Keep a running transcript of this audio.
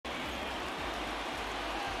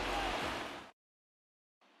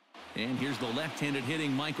And here's the left-handed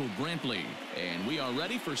hitting Michael Brantley. And we are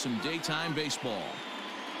ready for some daytime baseball.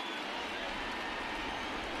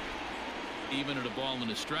 Even at a ball and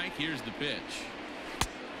a strike, here's the pitch.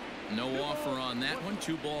 No offer on that one.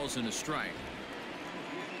 2 balls and a strike.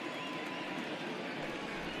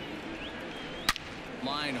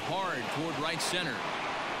 Line hard toward right center.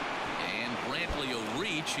 And Brantley will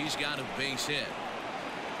reach. He's got a base hit.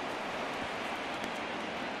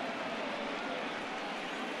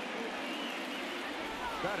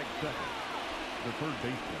 Batting second, the third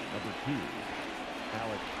baseman, number 2,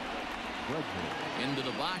 Alex Bregman. Into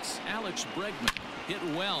the box, Alex Bregman hit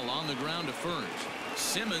well on the ground to first.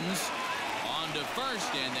 Simmons on to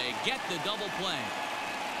first, and they get the double play.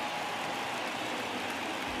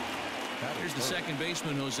 Here's the second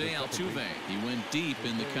baseman, Jose Altuve. He went deep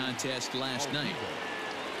in the contest last night.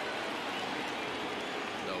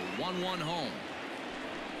 The 1-1 home.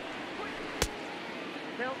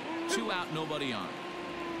 2 out, nobody on.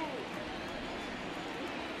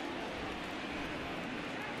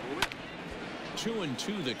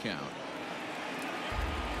 2-2 the count.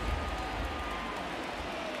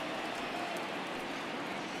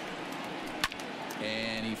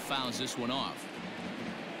 And he fouls this one off.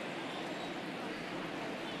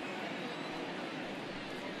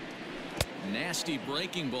 Nasty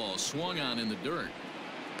breaking ball swung on in the dirt.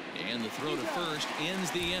 And the throw to first ends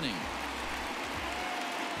the inning.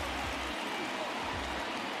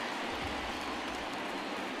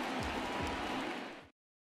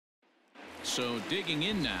 So digging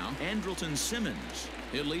in now, Andrelton Simmons.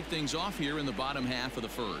 He'll lead things off here in the bottom half of the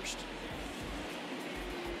first.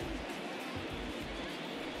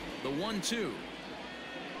 The 1-2.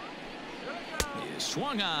 He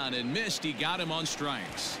swung on and missed. He got him on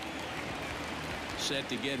strikes. Set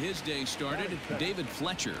to get his day started, David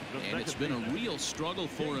Fletcher. And it's been a real struggle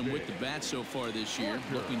for him with the bat so far this year,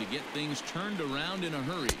 looking to get things turned around in a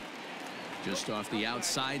hurry. Just off the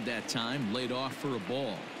outside that time, laid off for a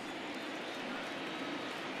ball.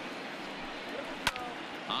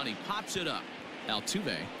 And he pops it up.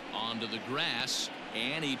 Altuve onto the grass,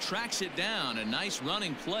 and he tracks it down. A nice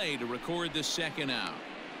running play to record the second out.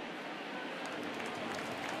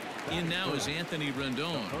 In now is Anthony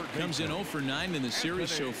Rendon. Comes in 0 for 9 in the series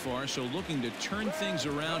so far, so looking to turn things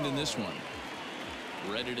around in this one.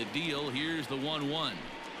 Ready to deal. Here's the 1-1.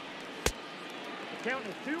 Count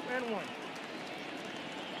is 2-1.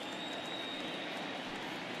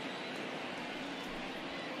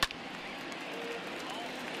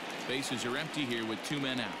 Bases are empty here with 2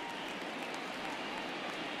 men out.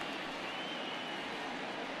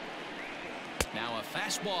 Now a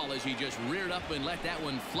fastball as he just reared up and let that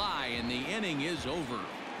one fly, and the inning is over.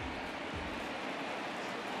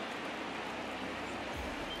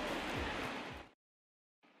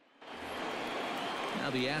 Now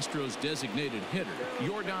the Astros designated hitter,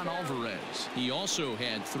 Yordan Alvarez. He also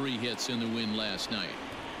had 3 hits in the win last night.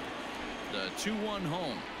 The 2-1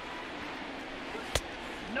 home.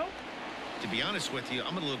 Nope. To be honest with you,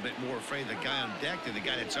 I'm a little bit more afraid of the guy on deck than the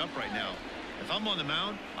guy that's up right now. If I'm on the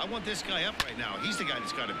mound, I want this guy up right now. He's the guy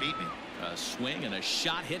that's got to beat me. A swing and a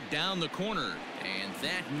shot hit down the corner, and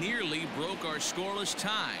that nearly broke our scoreless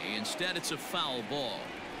tie. Instead, it's a foul ball.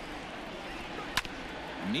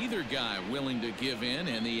 Neither guy willing to give in,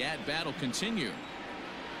 and the at-bat will continue.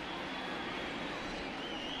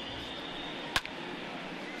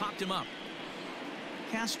 Popped him up.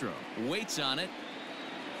 Castro waits on it.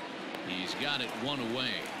 He's got it 1 away.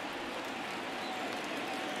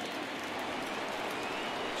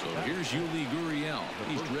 So here's Yuli Gurriel.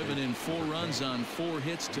 He's driven in 4 runs on 4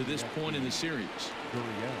 hits to this point in the series.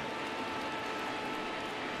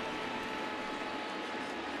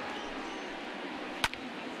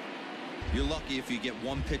 You're lucky if you get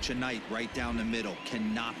 1 pitch a night right down the middle.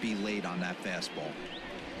 Cannot be late on that fastball.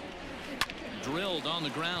 Drilled on the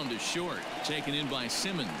ground to short. Taken in by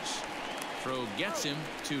Simmons. Throw gets him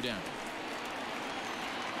 2 down.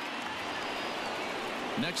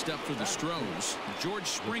 Next up for the Astros, George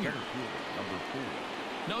Springer.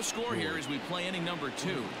 No score here as we play inning number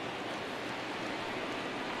 2.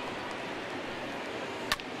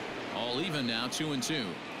 All even now, 2-2.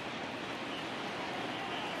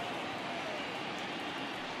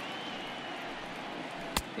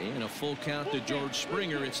 And a full count to George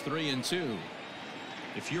Springer. It's 3-2.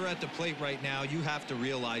 If you're at the plate right now, you have to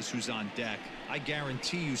realize who's on deck. I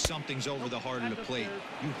guarantee you something's over the heart of the plate.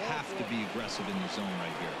 You have to be aggressive in the zone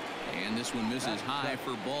right here. And this one misses high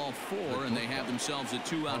for ball 4, and they have themselves a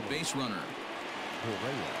 2-out base runner.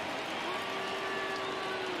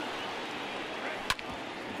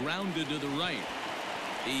 Grounded to the right.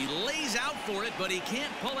 He lays out for it, but he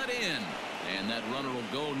can't pull it in. And that runner will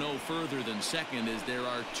go no further than second as there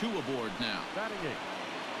are 2 aboard now. Batting 8,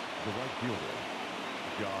 the right fielder,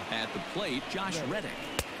 Josh. At the plate, Josh Reddick.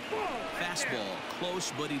 Fastball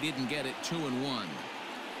close, but he didn't get it. 2-1.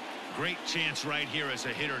 Great chance right here as a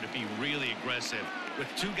hitter to be really aggressive. With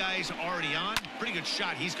 2 guys already on, pretty good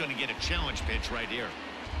shot. He's going to get a challenge pitch right here.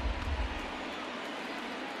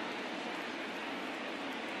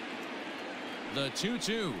 The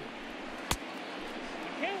 2-2.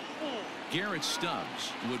 Garrett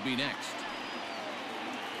Stubbs would be next.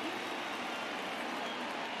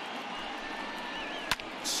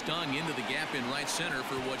 Stung into the gap in right center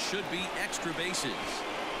for what should be extra bases.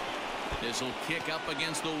 This will kick up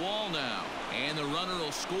against the wall now, and the runner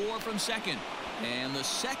will score from second. And the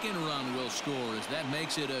second run will score as that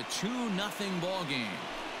makes it a 2-0 ball game.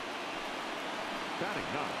 Batting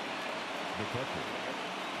 9, the catcher,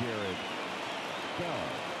 Garrett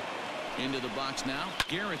Stubbs. Into the box now,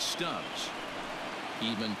 Garrett Stubbs.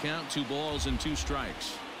 Even count, 2 balls and 2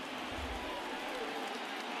 strikes.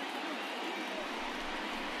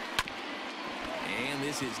 And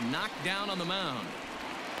this is knocked down on the mound.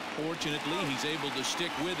 Fortunately, he's able to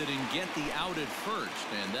stick with it and get the out at first,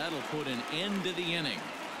 and that'll put an end to the inning.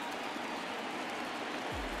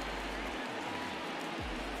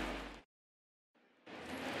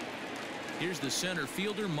 Here's the center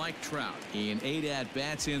fielder, Mike Trout. In 8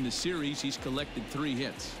 at-bats in the series, he's collected 3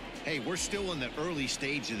 hits. Hey, we're still in the early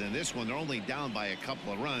stages in this one. They're only down by a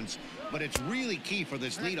couple of runs, but it's really key for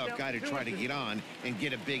this leadoff guy to try to get on and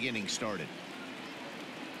get a big inning started.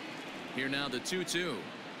 Here now the 2-2.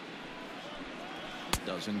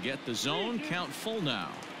 Doesn't get the zone. Count full now.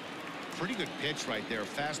 Pretty good pitch right there.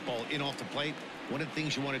 Fastball in off the plate. One of the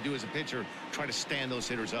things you want to do as a pitcher, try to stand those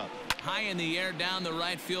hitters up. High in the air down the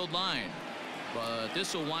right field line. But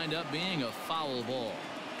this will wind up being a foul ball.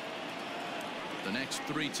 The next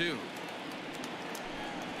 3-2.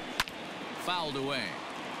 Fouled away.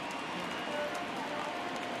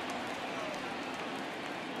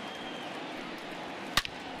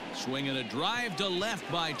 Swinging a drive to left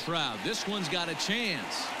by Trout. This one's got a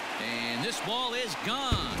chance. And this ball is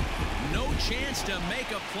gone. No chance to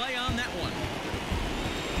make a play on that one.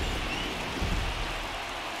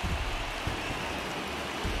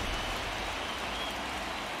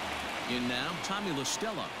 In now, Tommy La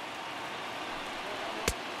Stella.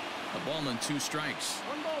 A ball and 2 strikes.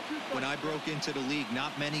 When I broke into the league,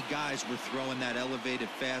 not many guys were throwing that elevated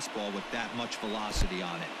fastball with that much velocity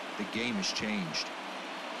on it. The game has changed.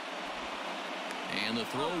 And the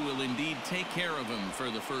throw will indeed take care of him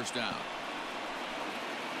for the first out.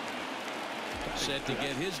 Set to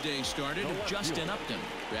get his day started, Justin Upton,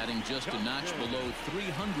 batting just a notch below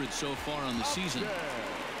 300 so far on the season.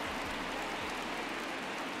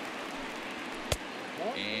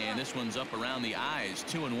 And this one's up around the eyes,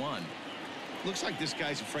 2-1. Looks like this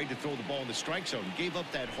guy's afraid to throw the ball in the strike zone. Gave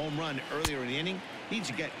up that home run earlier in the inning. Needs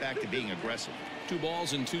to get back to being aggressive. 2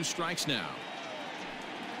 balls and 2 strikes now.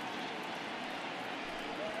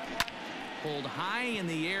 Pulled high in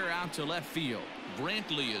the air out to left field.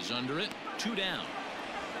 Brantley is under it. 2 down.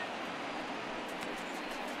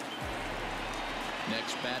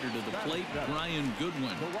 Next batter to the plate, Brian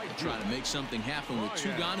Goodwin. Try to make something happen with 2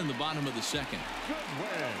 gone in the bottom of the second.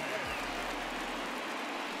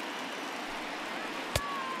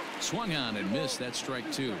 Swung on and missed. That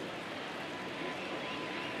strike 2.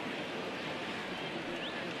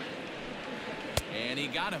 And he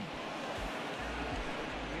got him.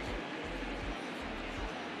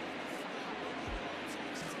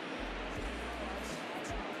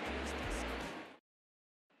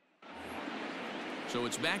 So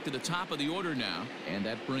it's back to the top of the order now, and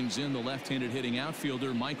that brings in the left-handed hitting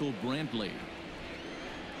outfielder Michael Brantley.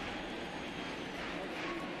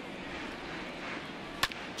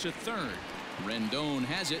 To third. Rendon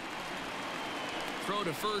has it. Throw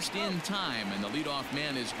to first in time, and the leadoff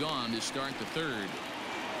man is gone to start the third.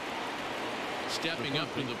 Stepping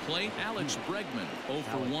up to the plate, Alex Bregman. 0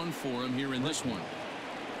 for 1 for him here in this one.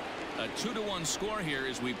 A 2-1 score here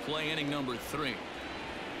as we play inning number 3.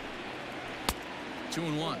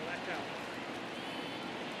 2-1.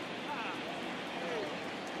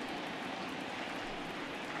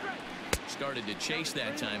 Started to chase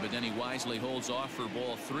that time, but then he wisely holds off for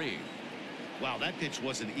ball 3. Wow, that pitch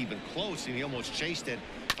wasn't even close, and he almost chased it.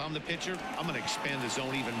 If I'm the pitcher, I'm going to expand the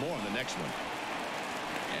zone even more on the next one.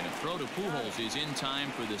 And a throw to Pujols is in time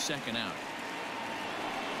for the second out.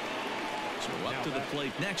 So up to the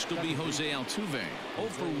plate next will be Jose Altuve. 0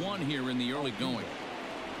 for 1 here in the early going.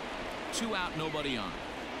 2 out, nobody on.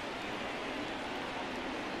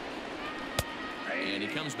 And he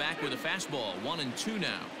comes back with a fastball. 1-2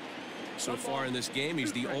 now. So far in this game,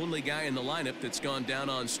 he's the only guy in the lineup that's gone down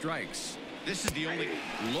on strikes. This is the only.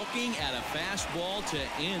 Looking at a fastball to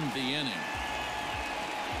end the inning.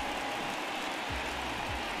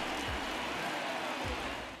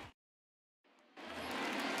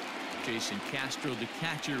 Jason Castro, the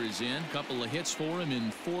catcher, is in. Couple of hits for him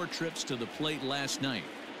in 4 trips to the plate last night.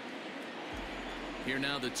 Here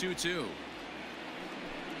now the 2-2.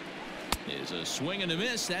 Is a swing and a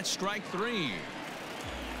miss. That's strike 3.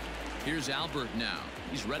 Here's Albert now.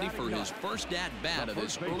 He's ready for his first at-bat of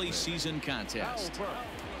this early season contest.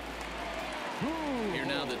 Here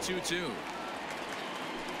now the 2-2.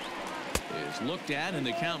 Is looked at and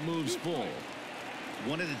the count moves full.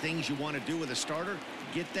 One of the things you want to do with a starter,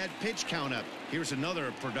 get that pitch count up. Here's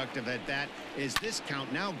another productive at bat as this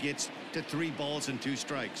count now gets to 3 balls and 2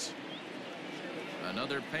 strikes.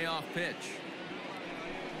 Another payoff pitch.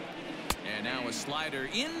 And now a slider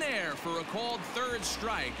in there for a called 3rd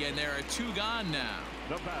strike, and there are 2 gone now.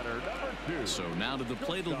 The batter, number 2. So now to the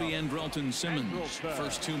plate will be Andrelton Simmons.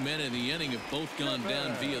 First 2 men in the inning have both gone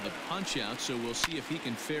down via the punch-out, so we'll see if he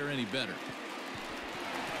can fare any better.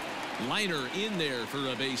 Liner in there for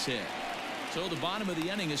a base hit. So the bottom of the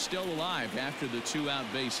inning is still alive after the 2-out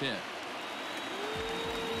base hit.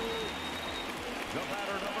 The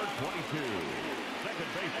batter, number 22. Second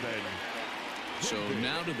baseman. So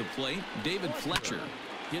now to the plate, David Fletcher.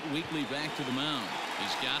 Hit weekly back to the mound.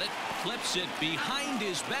 He's got it, flips it behind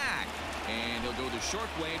his back, and he'll go the short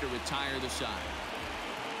way to retire the side.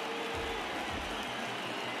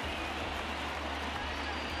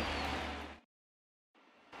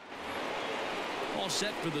 All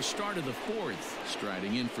set for the start of the 4th.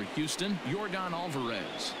 Striding in for Houston, Yordan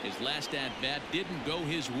Alvarez. His last at-bat didn't go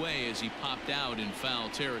his way as he popped out in foul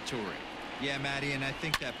territory. Yeah, Matty, and I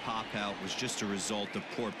think that pop-out was just a result of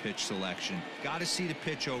poor pitch selection. Got to see the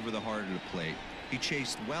pitch over the heart of the plate. He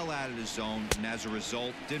chased well out of the zone, and as a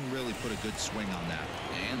result, didn't really put a good swing on that.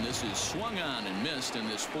 And this is swung on and missed, and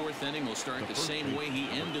this 4th inning will start the same way he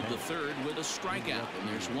ended the 3rd with a strikeout, and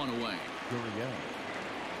there's 1 away.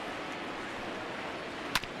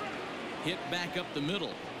 Hit back up the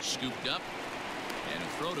middle, scooped up, and a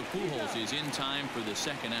throw to Pujols is in time for the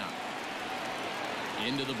 2nd out.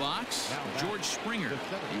 Into the box, George Springer.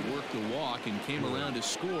 He worked the walk and came around to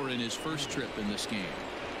score in his first trip in this game.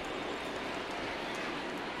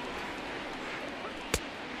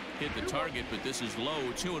 Hit the target, but this is low,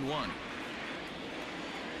 2-1.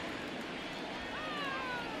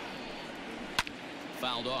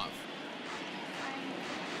 Fouled off.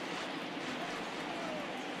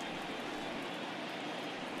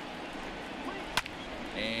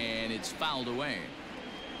 And it's fouled away.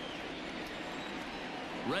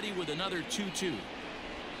 Ready with another 2-2.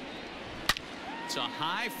 It's a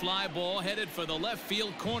high fly ball headed for the left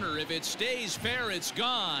field corner. If it stays fair, it's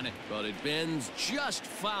gone. But it bends just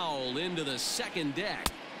foul into the 2nd deck.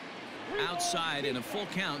 Outside in a full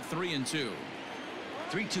count, 3-2.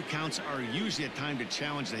 3-2 counts are usually a time to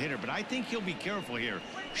challenge the hitter, but I think he'll be careful here.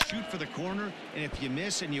 Shoot for the corner, and if you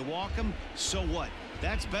miss and you walk him, so what?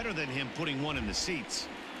 That's better than him putting one in the seats.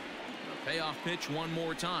 A payoff pitch one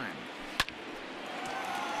more time.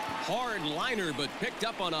 Hard liner, but picked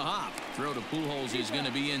up on a hop. Throw to Pujols is going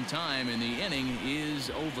to be in time, and the inning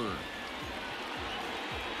is over.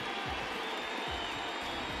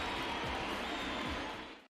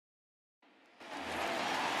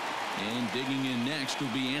 And digging in next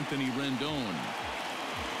will be Anthony Rendon.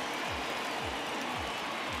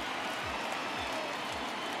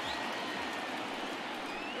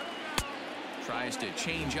 Tries to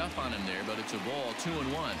change up on him there, but it's a ball,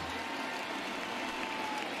 2-1.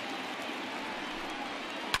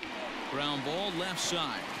 Ground ball left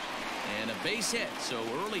side. And a base hit, so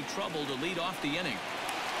early trouble to lead off the inning.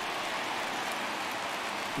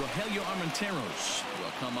 Rogelio Armenteros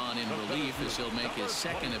will come on in relief as he'll make his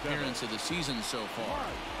 2nd appearance of the season so far.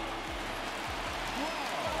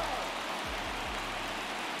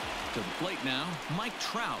 To the plate now, Mike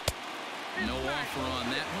Trout. No offer on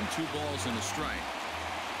that one. 2 balls and a strike.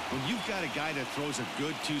 When you've got a guy that throws a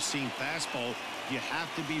good 2-seam fastball, you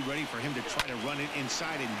have to be ready for him to try to run it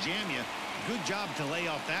inside and jam you. Good job to lay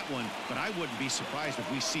off that one, but I wouldn't be surprised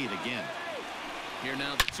if we see it again. Here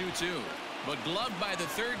now the 2-2, but gloved by the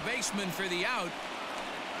 3rd baseman for the out.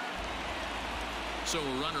 So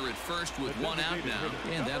a runner at first with 1 out now,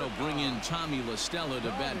 and that'll bring in Tommy La Stella to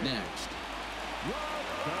bat next.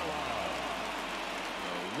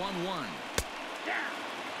 1-1.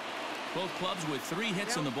 Both clubs with 3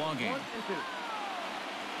 hits in the ballgame.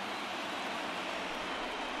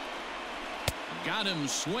 Got him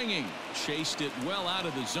swinging. Chased it well out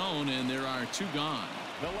of the zone, and there are 2 gone.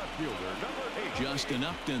 The left fielder, number 8. Justin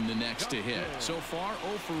Upton the next to hit. So far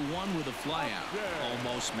 0 for 1 with a flyout.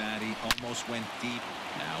 Almost, Matty. Almost went deep.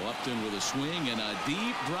 Now Upton with a swing and a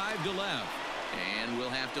deep drive to left. And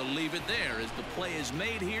we'll have to leave it there as the play is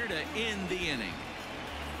made here to end the inning.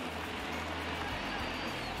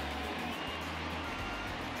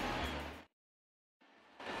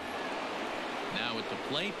 Now at the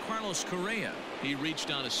plate, Carlos Correa. He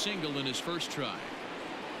reached on a single in his first try.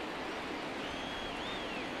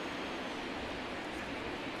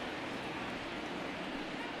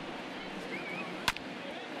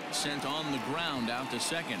 Sent on the ground out to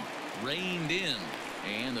second. Reined in.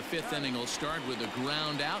 And the 5th inning will start with a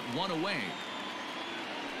ground out, 1 away.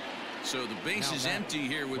 So the base is empty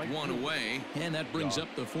here with 1 away. And that brings up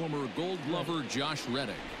the former Gold Glover Josh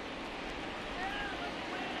Reddick.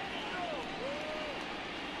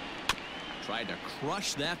 Tried to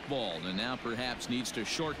crush that ball and now perhaps needs to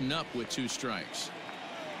shorten up with 2 strikes.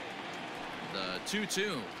 The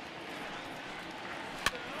 2-2.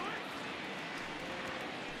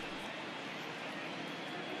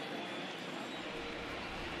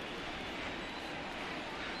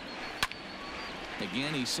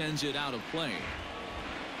 Again, he sends it out of play.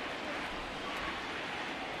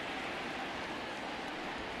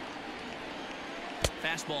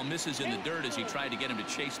 Fastball misses in the dirt as he tried to get him to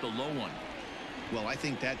chase the low one. Well, I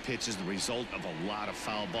think that pitch is the result of a lot of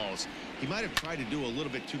foul balls. He might have tried to do a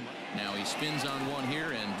little bit too much. Now he spins on one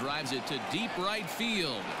here and drives it to deep right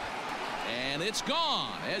field. And it's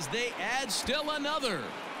gone as they add still another.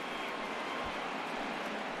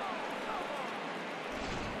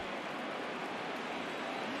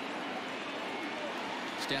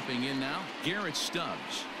 Stepping in now, Garrett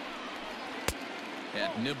Stubbs.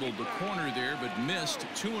 Had nibbled the corner there, but missed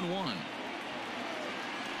 2-1.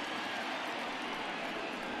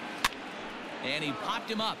 And he popped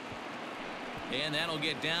him up. And that'll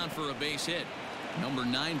get down for a base hit. Number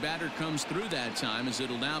 9 batter comes through that time as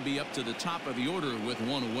it'll now be up to the top of the order with 1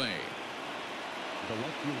 away. The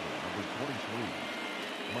left fielder, number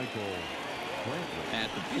 23, Michael Brantley. At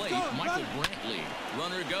the plate, Michael Brantley.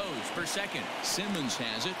 Runner goes for second. Simmons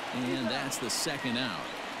has it, and that's the 2nd out.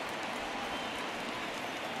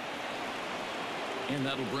 And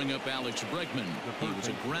that'll bring up Alex Bregman. He was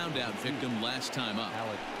a ground out victim last time up.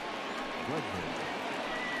 Alex Bregman.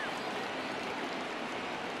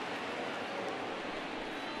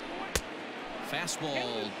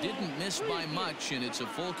 Fastball didn't miss by much, and it's a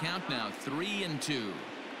full count now, 3-2.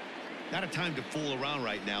 Not a time to fool around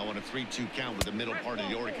right now on a 3-2 count with the middle part of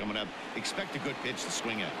the order coming up. Expect a good pitch to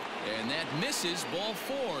swing at. And that misses, ball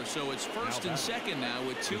 4, so it's first and second now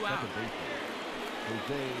with 2 out.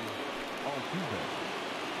 Jose Altuve.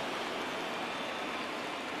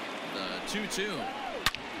 The 2-2.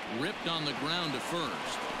 Ripped on the ground to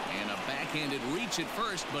first. And a backhanded reach at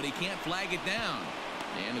first, but he can't flag it down.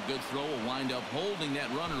 And a good throw will wind up holding that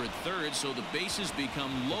runner at third, so the bases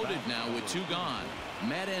become loaded now with 2 gone.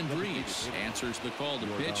 Matt Andriese answers the call to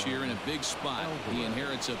pitch here in a big spot. He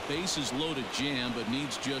inherits a bases loaded jam, but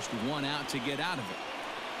needs just 1 out to get out of it.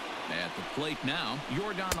 At the plate now,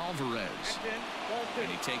 Yordan Alvarez. And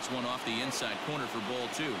he takes one off the inside corner for ball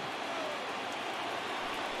 2.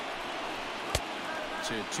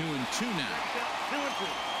 To 2-2 now.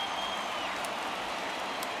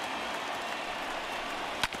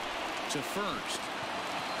 To first.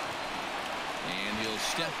 And he'll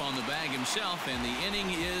step on the bag himself, and the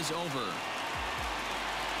inning is over.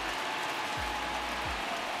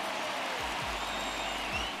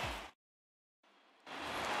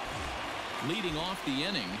 Leading off the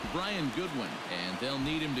inning, Brian Goodwin, and they'll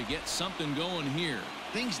need him to get something going here.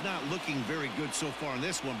 Things not looking very good so far in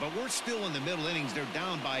this one, but we're still in the middle innings. They're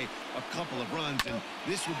down by a couple of runs, and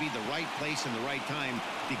this would be the right place and the right time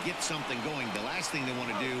to get something going. The last thing they want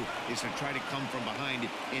to do is to try to come from behind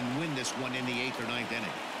and win this one in the 8th or 9th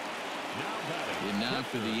inning. And now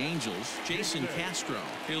for the Angels, Jason Castro.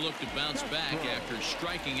 He'll look to bounce back after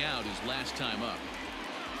striking out his last time up.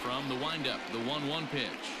 From the windup, the 1-1 pitch.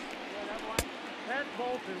 Pass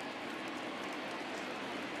ball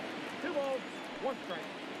 2. 2 balls, 1 strike.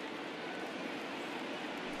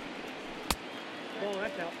 Oh,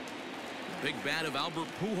 that's out. Big bat of Albert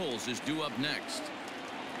Pujols is due up next.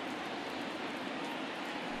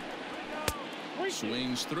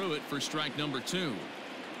 Swings through it for strike number 2.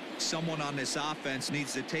 Someone on this offense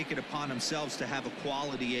needs to take it upon themselves to have a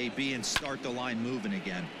quality AB and start the line moving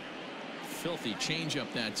again. Filthy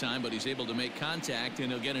changeup that time, but he's able to make contact,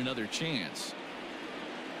 and he'll get another chance.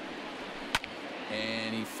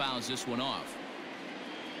 And he fouls this one off.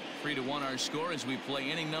 3-1 our score as we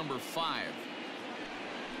play inning number 5.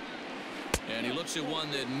 And he looks at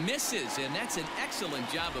one that misses, and that's an excellent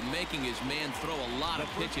job of making his man throw a lot of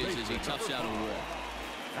pitches as he toughs out a walk.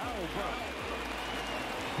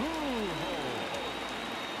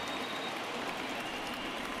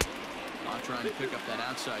 Not trying to pick up that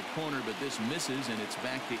outside corner, but this misses, and it's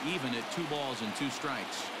back to even at 2 balls and 2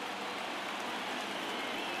 strikes.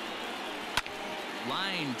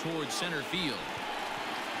 Line towards center field.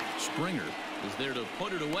 Springer is there to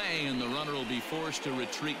put it away, and the runner will be forced to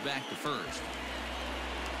retreat back to first.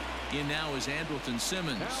 In now is Andrelton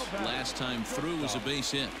Simmons. Last time through was a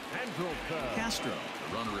base hit. Castro,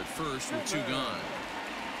 the runner at first with 2 gone.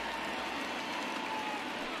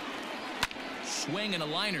 Swing and a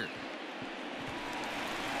liner.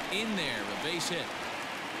 In there, a base hit.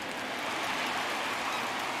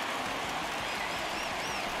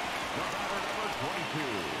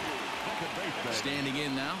 Standing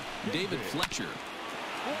in now, David Fletcher.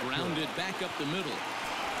 Grounded back up the middle.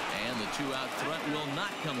 And the 2-out threat will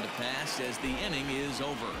not come to pass as the inning is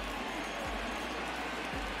over.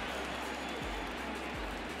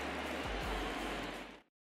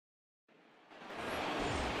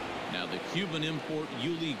 Now the Cuban import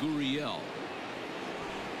Yuli Gurriel.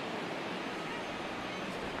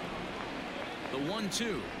 The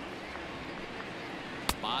 1-2.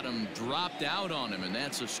 Bottom dropped out on him, and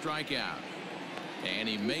that's a strikeout. And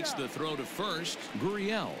he makes the throw to first.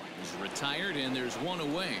 Gurriel is retired, and there's 1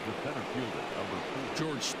 away.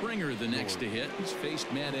 George Springer the next to hit. He's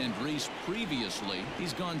faced Matt Andriese previously.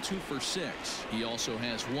 He's gone 2 for 6. He also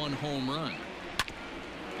has 1 home run.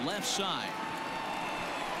 Left side.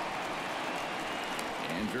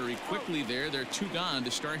 And very quickly there, they're 2 gone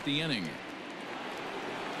to start the inning.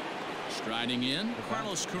 Striding in,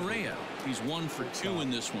 Carlos Correa. He's 1 for 2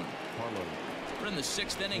 in this one. We're in the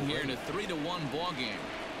 6th inning here in a 3-1 ball game.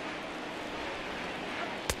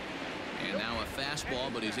 And now a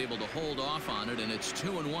fastball, but he's able to hold off on it, and it's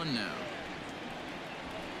 2-1 now.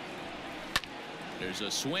 There's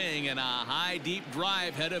a swing and a high deep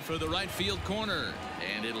drive headed for the right field corner,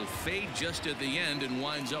 and it'll fade just at the end and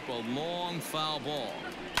winds up a long foul ball.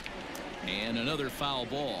 And another foul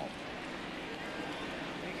ball.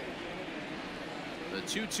 The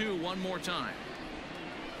 2-2 one more time.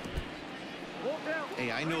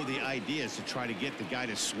 Hey, I know the idea is to try to get the guy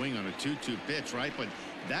to swing on a 2-2 pitch, right? But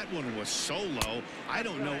that one was so low, I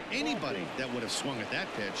don't know anybody that would have swung at that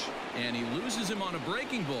pitch. And he loses him on a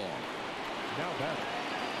breaking ball. Now batting,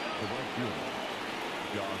 the right fielder,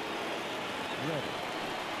 Josh Reddick.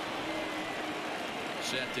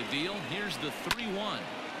 Set to deal. Here's the 3-1.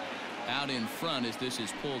 Out in front as this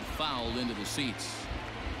is pulled foul into the seats.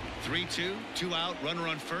 3-2, 2 out, runner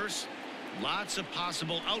on first. Lots of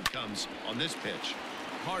possible outcomes on this pitch.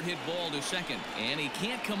 Hard hit ball to second, and he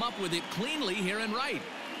can't come up with it cleanly here in right.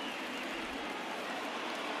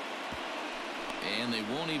 And they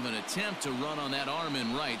won't even attempt to run on that arm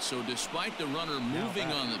in right, so despite the runner moving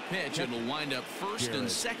on the pitch, it'll wind up first and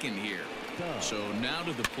second here. So now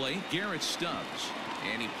to the plate, Garrett Stubbs,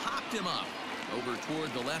 and he popped him up over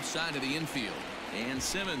toward the left side of the infield. And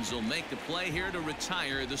Simmons will make the play here to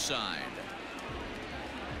retire the side.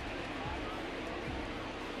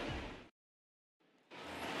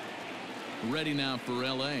 Ready now for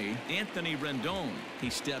L.A. Anthony Rendon. He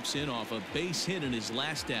steps in off a base hit in his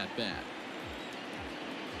last at-bat.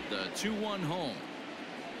 The 2-1 home.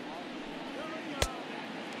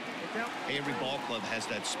 Hey, every ball club has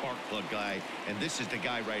that spark plug guy, and this is the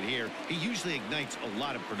guy right here. He usually ignites a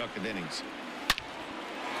lot of productive innings.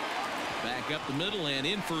 Back up the middle and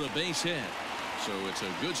in for a base hit. So it's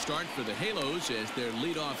a good start for the Halos as their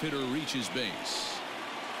leadoff hitter reaches base.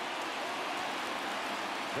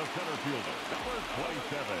 The center fielder, number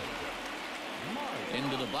 27.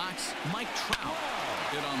 Into the box, Mike Trout.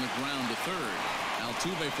 Hit on the ground to third.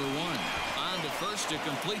 Altuve for 1. On to first to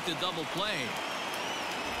complete the double play.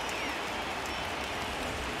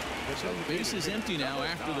 So base is empty now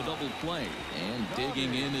after the double play. And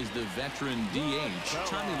digging in is the veteran DH,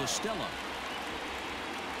 Tommy La Stella.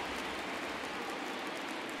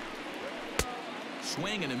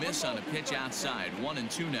 Swing and a miss on a pitch outside.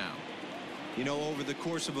 1-2 now. You know, over the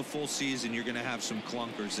course of a full season, you're going to have some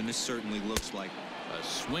clunkers, and this certainly looks like a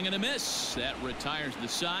swing and a miss. That retires the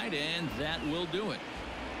side, and that will do it.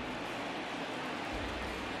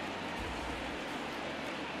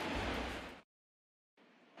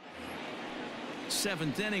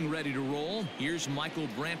 Seventh inning ready to roll. Here's Michael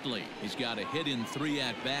Brantley. He's got a hit in 3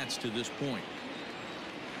 at-bats to this point.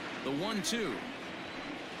 The 1-2.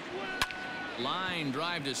 Line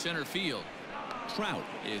drive to center field. Trout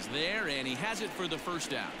is there, and he has it for the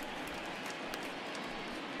first out.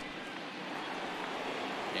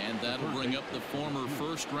 And that'll bring up the former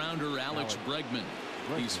first-rounder Alex Bregman.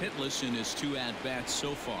 He's hitless in his 2 at-bats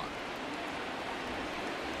so far.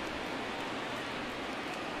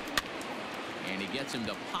 And he gets him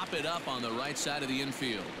to pop it up on the right side of the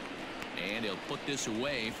infield. And he'll put this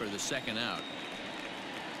away for the 2nd out.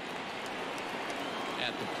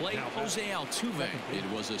 At the plate, Jose Altuve. It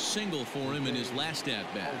was a single for him in his last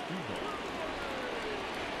at-bat.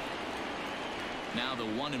 Now the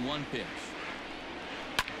 1-1 pitch.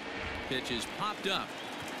 Pitch is popped up.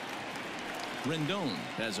 Rendon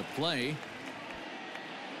has a play.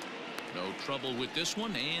 No trouble with this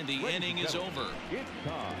one, and the inning is over. It's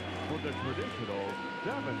time for the traditional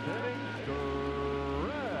 7th inning stretch.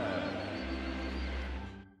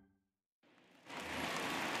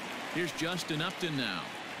 Here's Justin Upton now.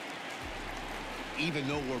 Even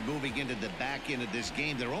though we're moving into the back end of this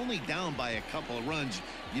game, they're only down by a couple of runs.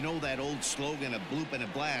 You know that old slogan, a bloop and a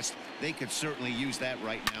blast. They could certainly use that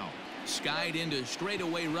right now. Skied into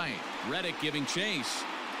straightaway right. Reddick giving chase.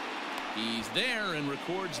 He's there and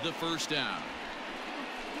records the 1st out.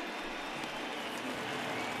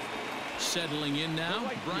 Settling in now,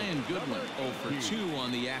 Brian Goodwin 0 for 2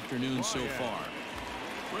 on the afternoon so far.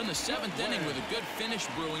 We're in the 7th inning with a good finish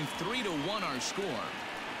brewing. 3-1 our score.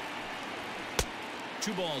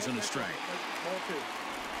 2 balls and a strike. Ball 2.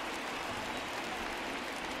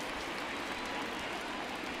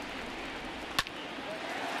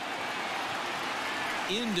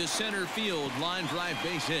 Into center field, line drive,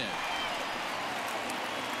 base hit.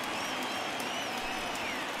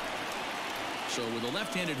 So with a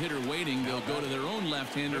left-handed hitter waiting, they'll go to their own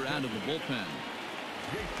left-hander out of the bullpen.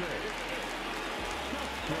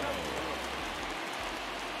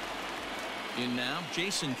 In now,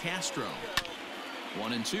 Jason Castro.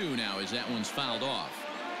 1-2 now as that one's fouled off.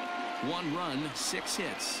 1 run, 6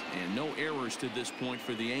 hits, and no errors to this point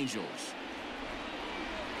for the Angels.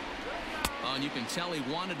 And you can tell he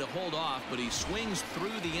wanted to hold off, but he swings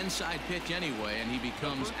through the inside pitch anyway, and he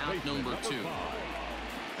becomes out number 2.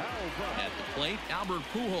 At the plate, Albert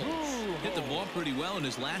Pujols hit the ball pretty well in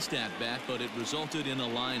his last at-bat, but it resulted in a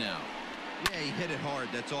line out. Yeah, he hit it hard.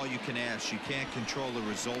 That's all you can ask. You can't control the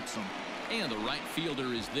results. And the right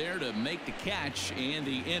fielder is there to make the catch, and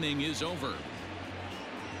the inning is over.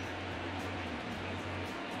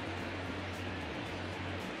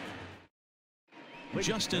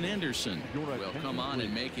 Justin Anderson will come on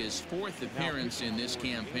and make his 4th appearance in this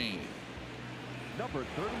campaign. Number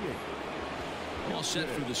 38. All set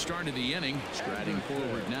for the start of the inning. Striding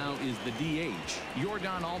forward now is the DH,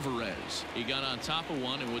 Yordan Alvarez. He got on top of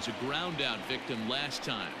one and was a ground out victim last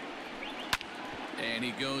time. And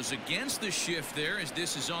he goes against the shift there as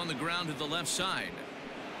this is on the ground to the left side.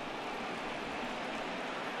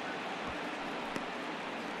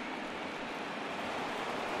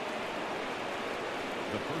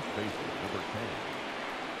 The first baseman, number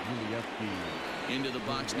 10, Yuli. Into the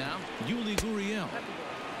box now, Yuli Gurriel.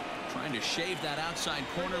 Trying to shave that outside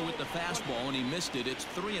corner with the fastball, and he missed it. It's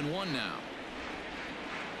 3-1 now.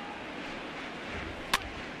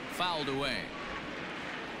 Fouled away.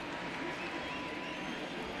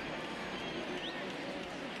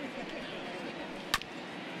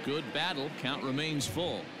 Good battle. Count remains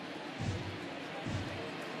full.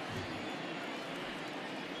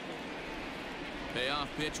 Payoff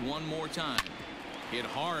pitch one more time. Hit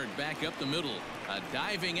hard back up the middle. A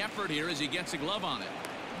diving effort here as he gets a glove on it.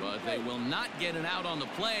 But they will not get an out on the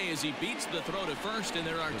play as he beats the throw to first, and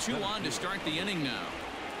there are 2 on to start the inning now.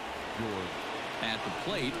 At the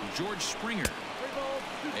plate, George Springer.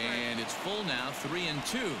 And it's full now,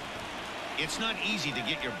 3-2. It's not easy to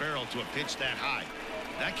get your barrel to a pitch that high.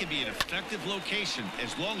 That can be an effective location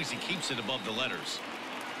as long as he keeps it above the letters.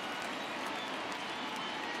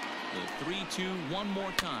 The 3-2 one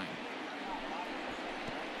more time.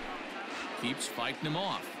 Keeps fighting him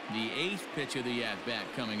off. The 8th pitch of the at-bat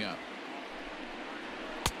coming up.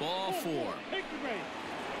 Ball 4.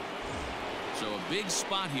 So a big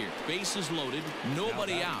spot here. Bases loaded.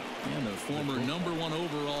 Nobody out. And the former number 1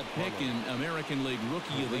 overall pick in American League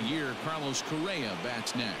Rookie of the Year, Carlos Correa,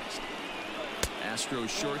 bats next. Astros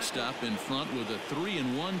shortstop in front with a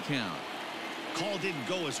 3-1 count. Call didn't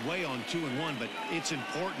go his way on 2-1, but it's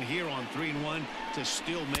important here on 3-1 to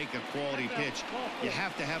still make a quality pitch. You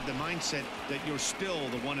have to have the mindset that you're still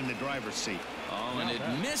the one in the driver's seat. Oh, and it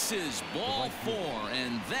misses. Ball 4,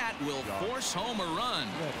 and that will force home a run.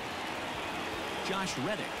 Josh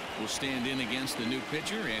Reddick will stand in against the new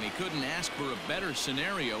pitcher, and he couldn't ask for a better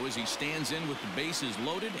scenario as he stands in with the bases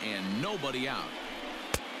loaded and nobody out.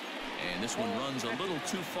 And this one runs a little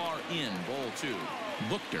too far in. Ball 2.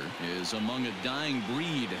 Buchter is among a dying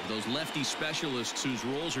breed. Those lefty specialists whose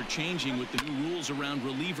roles are changing with the new rules around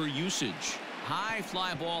reliever usage. High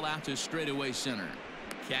fly ball out to straightaway center.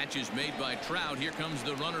 Catch is made by Trout. Here comes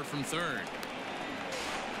the runner from third.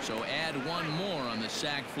 So add one more on the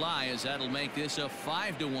sac fly, as that'll make this a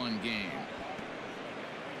 5-1 game.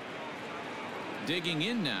 Digging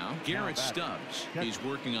in now, Garrett Stubbs. He's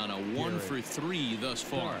working on a 1 for 3 thus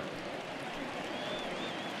far.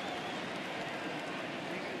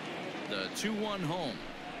 The 2-1 home.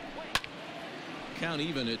 Count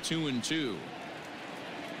even at 2-2.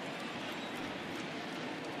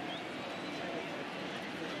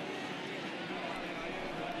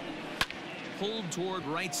 Pulled toward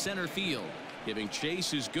right center field. Giving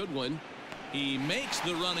Chase his good one. He makes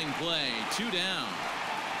the running play. 2 down.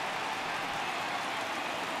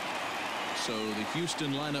 So the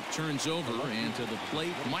Houston lineup turns over, and to the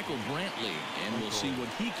plate, Michael Brantley. And we'll see what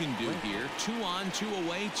he can do here. 2 on, 2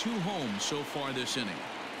 away, 2 home so far this inning.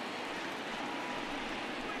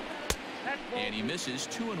 And he misses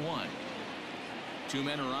 2-1. 2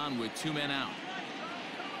 men are on with 2 men out.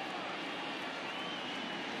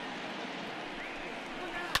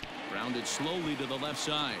 Grounded slowly to the left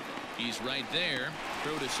side. He's right there.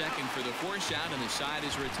 Throw to second for the force out, and the side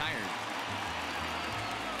is retired.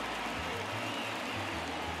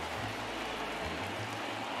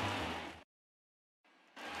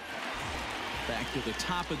 Back to the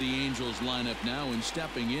top of the Angels lineup now, and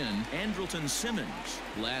stepping in, Andrelton Simmons.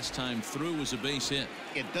 Last time through was a base hit.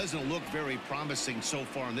 It doesn't look very promising so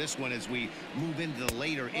far in this one as we move into the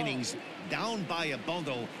later innings. Down by a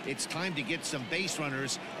bundle, it's time to get some base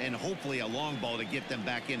runners and hopefully a long ball to get them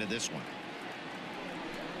back into this one.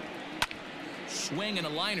 Swing and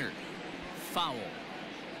a liner. Foul.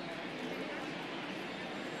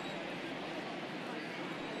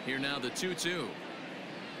 Here now the 2-2.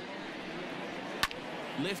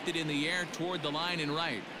 Lifted in the air toward the line and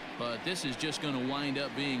right, but this is just going to wind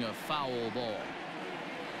up being a foul ball.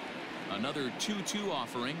 Another 2-2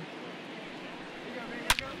 offering.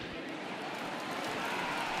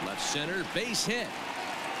 Left center, base hit.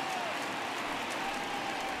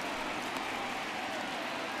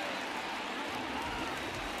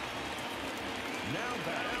 Now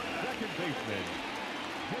back, second baseman,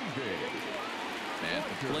 David. At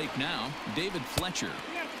the plate now, David Fletcher.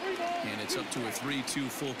 And it's up to a 3-2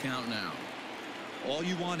 full count now. All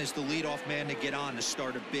you want is the leadoff man to get on to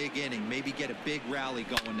start a big inning. Maybe get a big rally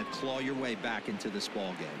going to claw your way back into this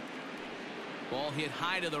ball game. Ball hit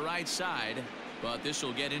high to the right side, but this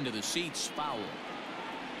will get into the seats. Foul.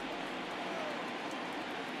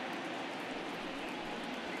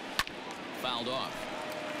 Fouled off.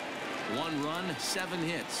 1 run, 7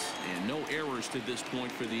 hits, and no errors to this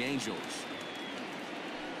point for the Angels.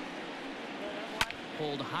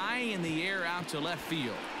 Pulled high in the air out to left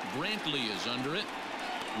field. Brantley is under it.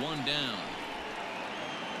 1 down.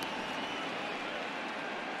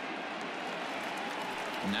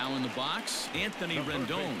 Now in the box, Anthony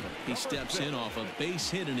Rendon. He steps in off a base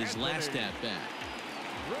hit in his last at-bat.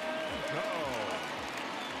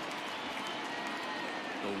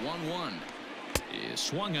 The 1-1 is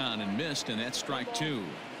swung on and missed, and that's strike 2.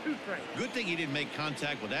 Good thing he didn't make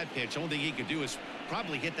contact with that pitch. Only thing he could do is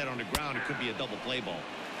probably hit that on the ground. It could be a double play ball.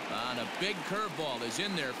 And a big curveball is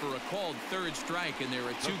in there for a called 3rd strike, and there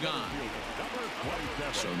are 2 gone.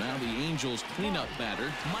 So now the Angels cleanup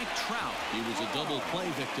batter, Mike Trout. He was a double play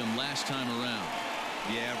victim last time around.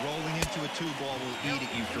 Yeah, rolling into a 2-ball will eat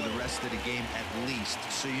at you for the rest of the game at least,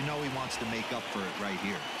 so you know he wants to make up for it right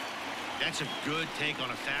here. That's a good take on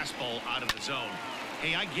a fastball out of the zone.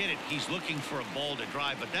 Hey, I get it. He's looking for a ball to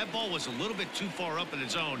drive, but that ball was a little bit too far up in the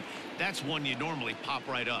zone. That's one you normally pop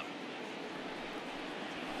right up.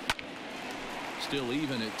 Still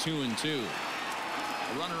even at 2-2.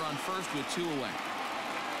 A runner on first with 2 away.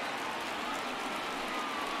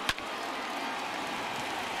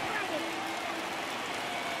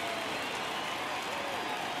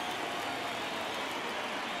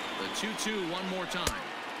 The 2-2 one more time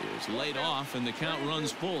is laid off, and the count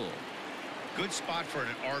runs full. Good spot for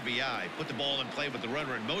an RBI. Put the ball in play with the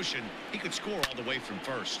runner in motion. He could score all the way from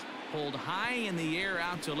first. Pulled high in the air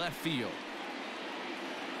out to left field.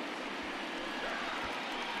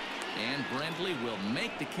 And Brantley will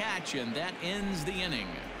make the catch, and that ends the inning.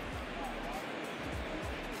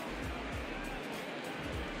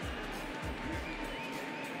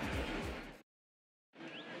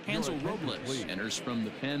 Hansel Robles enters from the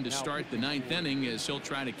pen to start the 9th inning, as he'll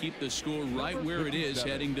try to keep the score right where it is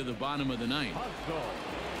heading to the bottom of the 9th.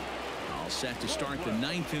 set to start the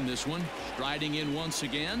ninth in this one. Striding in once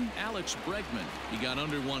again, Alex Bregman. He got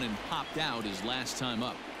under one and popped out his last time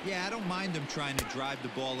up. Yeah, I don't mind him trying to drive the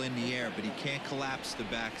ball in the air, but he can't collapse the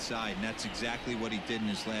backside, and that's exactly what he did in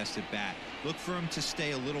his last at bat. Look for him to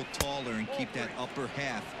stay a little taller and keep that upper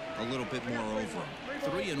half a little bit more over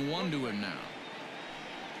him. 3-1 to him now.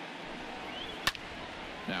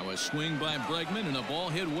 Now a swing by Bregman and a ball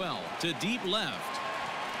hit well to deep left.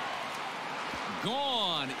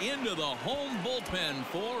 Gone into the home bullpen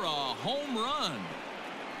for a home run.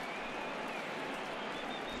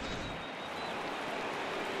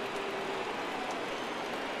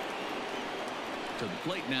 To the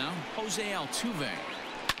plate now, Jose Altuve.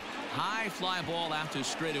 High fly ball out to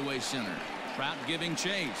straightaway center. Trout giving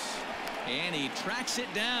chase. And he tracks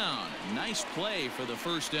it down. Nice play for the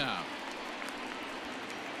first out.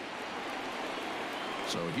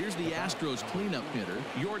 So here's the Astros cleanup hitter,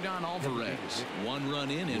 Yordan Alvarez. 1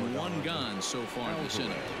 run in and 1 gone so far this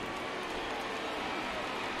inning.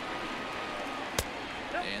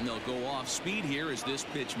 And they'll go off speed here as this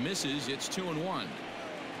pitch misses. It's 2-1.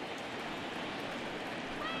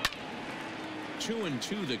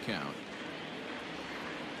 2-2 the count.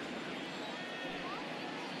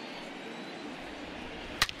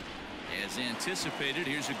 As anticipated,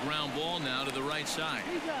 here's a ground ball now to the right side.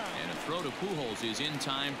 And a throw to Pujols is in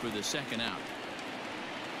time for the second out.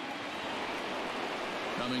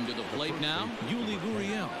 Coming to the plate now, Yuli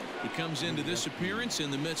Gurriel. He comes into this appearance in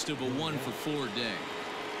the midst of a 1-for-4 day.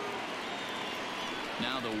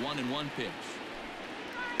 Now the 1-1 pitch.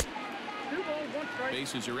 2 balls, 1 strike.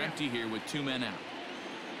 Bases are empty here with 2 men out.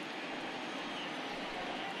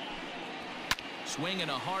 Swinging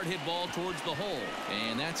a hard hit ball towards the hole,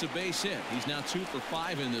 and that's a base hit. He's now 2 for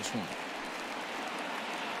 5 in this one.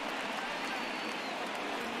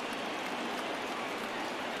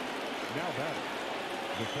 Now batting,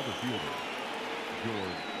 the center fielder,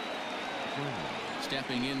 George Springer.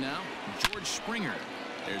 Stepping in now, George Springer.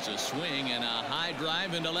 There's a swing and a high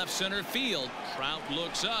drive into left center field. Trout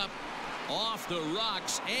looks up, off the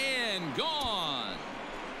rocks, and gone.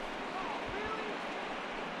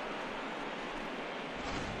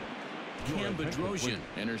 Cam Bedrosian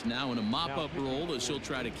enters now in a mop-up role as he'll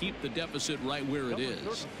try to keep the deficit right where it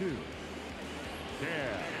is.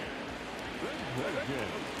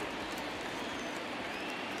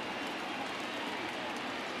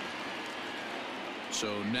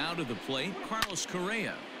 So now to the plate, Carlos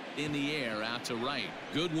Correa. In the air out to right.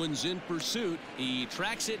 Goodwin's in pursuit. He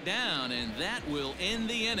tracks it down, and that will end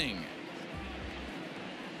the inning.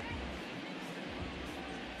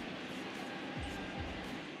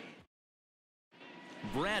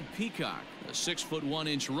 Brad Peacock, a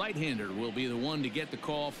 6'1" right-hander, will be the one to get the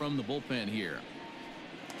call from the bullpen here.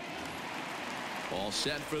 All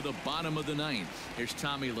set for the bottom of the ninth. Here's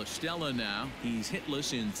Tommy La Stella now. He's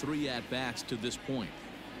hitless in 3 at-bats to this point.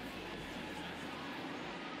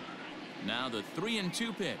 Now the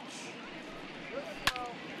 3-2 pitch.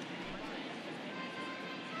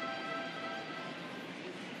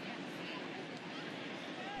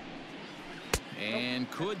 And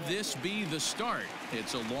could this be the start?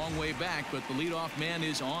 It's a long way back, but the leadoff man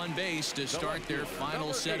is on base to start their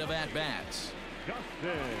final set of at-bats.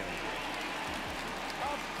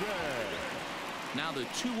 Now the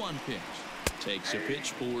 2-1 pitch. Takes a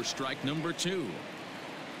pitch for strike number 2.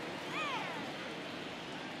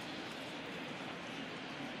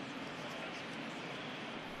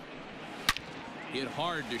 Hit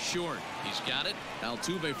hard to short. He's got it.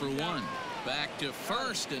 Altuve for 1. Back to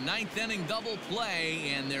first, a 9th inning double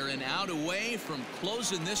play, and they're an out away from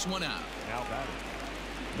closing this one out. Now batting.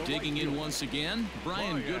 Digging in once again,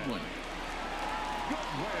 Brian Goodwin.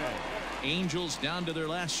 Angels down to their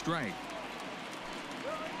last strike.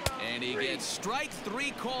 And he gets strike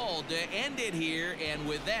 3 called to end it here, and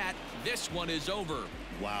with that, this one is over.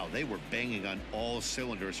 Wow, they were banging on all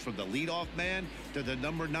cylinders from the leadoff man to the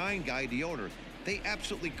number 9 guy, the owner. They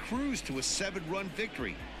absolutely cruised to a 7-run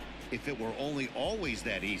victory. If it were only always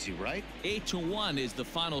that easy, right? 8-1 is the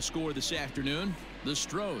final score this afternoon. The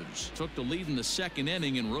Astros took the lead in the 2nd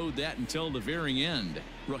inning and rode that until the very end.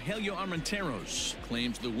 Rogelio Armenteros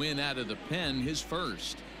claims the win out of the pen, his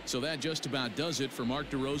first. So that just about does it for Mark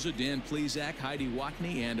DeRosa, Dan Plesac, Heidi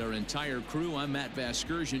Watney, and our entire crew. I'm Matt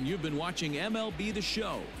Vasgersian. You've been watching MLB The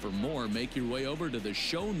Show. For more, make your way over to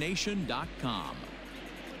theshownation.com.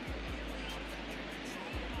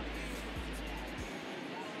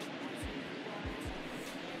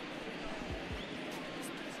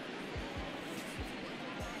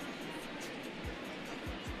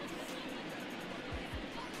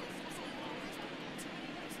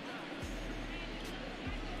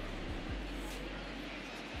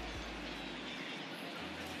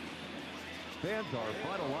 Fans, our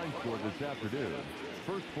final line score this afternoon.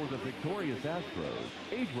 First for the victorious Astros,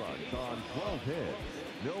 8 runs on 12 hits.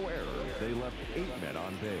 No errors. They left 8 men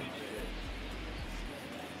on base.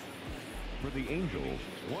 For the Angels,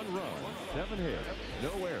 1 run, 7 hits.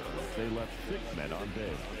 No errors. They left 6 men on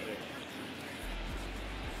base.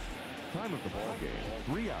 Time of the ball game,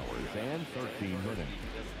 3 hours and 13 minutes.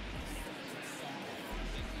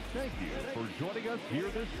 Thank you for joining us here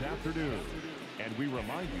this afternoon. And we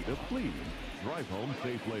remind you to please drive home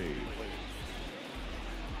safely.